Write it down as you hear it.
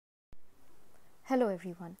Hello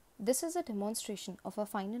everyone, this is a demonstration of our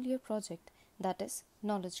final year project, that is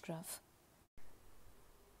knowledge graph.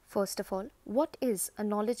 First of all, what is a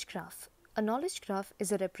knowledge graph? A knowledge graph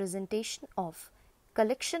is a representation of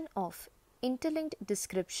collection of interlinked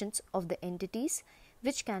descriptions of the entities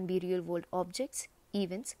which can be real world objects,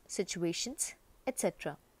 events, situations,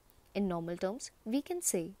 etc. In normal terms, we can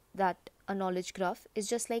say that a knowledge graph is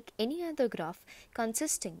just like any other graph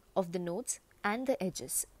consisting of the nodes and the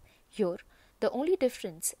edges. Here, the only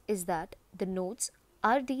difference is that the nodes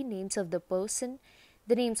are the names of the person,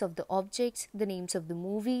 the names of the objects, the names of the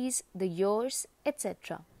movies, the years,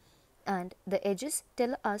 etc. And the edges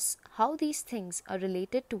tell us how these things are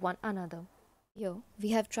related to one another. Here, we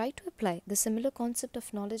have tried to apply the similar concept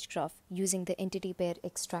of knowledge graph using the entity pair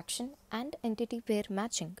extraction and entity pair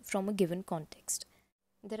matching from a given context.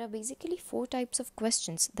 There are basically 4 types of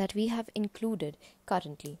questions that we have included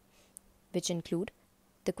currently, which include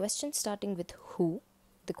the question starting with who,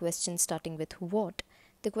 the question starting with what,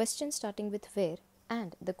 the question starting with where,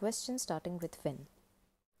 and the question starting with when.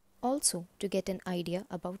 Also, to get an idea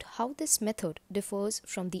about how this method differs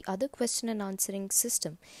from the other question and answering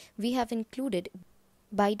system, we have included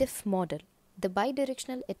BiDef model, the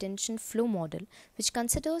bidirectional attention flow model, which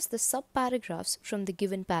considers the sub-paragraphs from the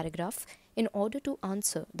given paragraph in order to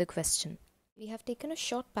answer the question. We have taken a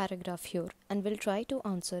short paragraph here and will try to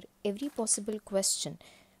answer every possible question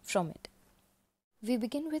from it. We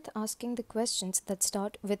begin with asking the questions that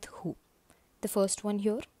start with who. The first one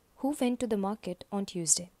here, who went to the market on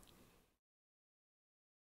Tuesday?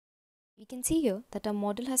 We can see here that our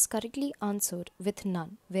model has correctly answered with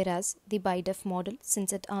none, whereas the BiDef model,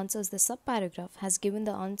 since it answers the sub-paragraph, has given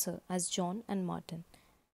the answer as John and Martin.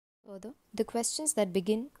 Further, the questions that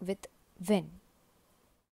begin with when.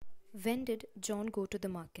 When did John go to the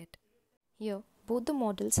market? Here, both the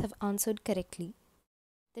models have answered correctly.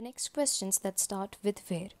 The next questions that start with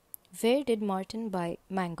where. Where did Martin buy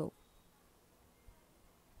mango?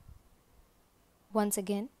 Once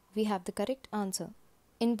again, we have the correct answer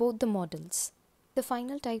in both the models. The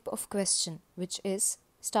final type of question, which is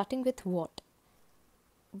starting with what.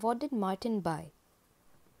 What did Martin buy?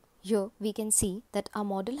 Here we can see that our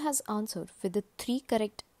model has answered with the 3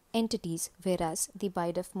 correct entities, whereas the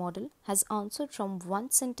BiDef model has answered from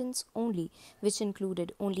one sentence only, which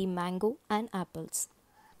included only mango and apples.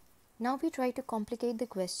 Now we try to complicate the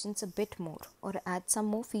questions a bit more or add some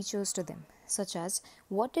more features to them, such as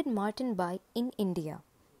what did Martin buy in India?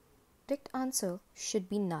 Correct answer should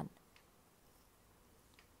be none.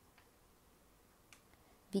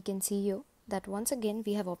 We can see here that once again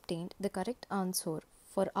we have obtained the correct answer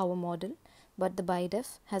for our model, but the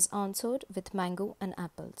BiDef has answered with mango and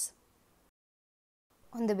apples.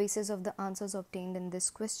 On the basis of the answers obtained in this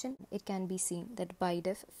question, it can be seen that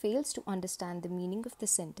BiDef fails to understand the meaning of the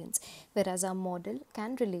sentence, whereas our model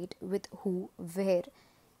can relate with who, where,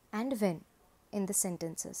 and when in the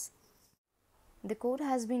sentences. The code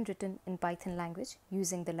has been written in Python language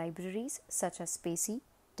using the libraries such as Spacy,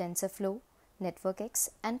 TensorFlow, NetworkX,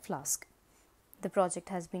 and Flask. The project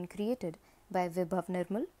has been created by Vibhav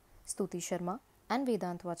Nirmal, Stuti Sharma, and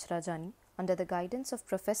Vedant Vachrajani under the guidance of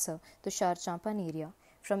Professor Tushar Champaneria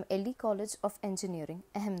from LD College of Engineering,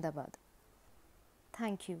 Ahmedabad.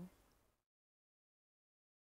 Thank you.